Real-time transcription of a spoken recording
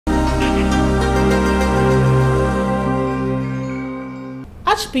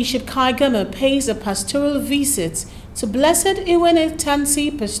Archbishop Kaigama pays a pastoral visit to Blessed Iwene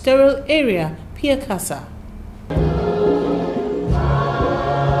Tansi Pastoral area, Pyakasa.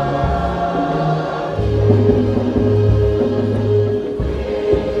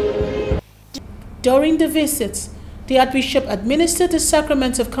 During the visit, the Archbishop administered the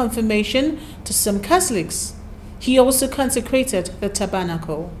sacrament of confirmation to some Catholics. He also consecrated the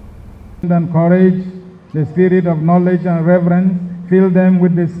tabernacle. Encourage the spirit of knowledge and reverence. Fill them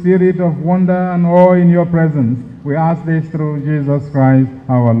with the spirit of wonder and awe in your presence. We ask this through Jesus Christ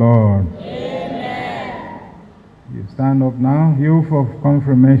our Lord. Amen. You stand up now, youth of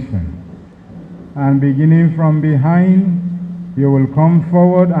confirmation. And beginning from behind, you will come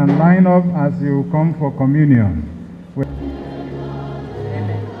forward and line up as you come for communion.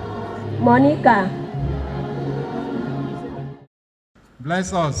 Monica.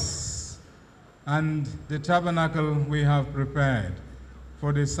 Bless us and the tabernacle we have prepared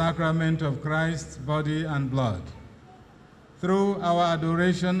for the sacrament of Christ's body and blood. Through our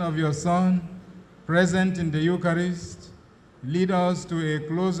adoration of your Son, present in the Eucharist, lead us to a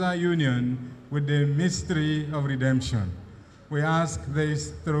closer union with the mystery of redemption. We ask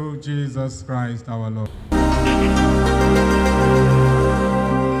this through Jesus Christ our Lord.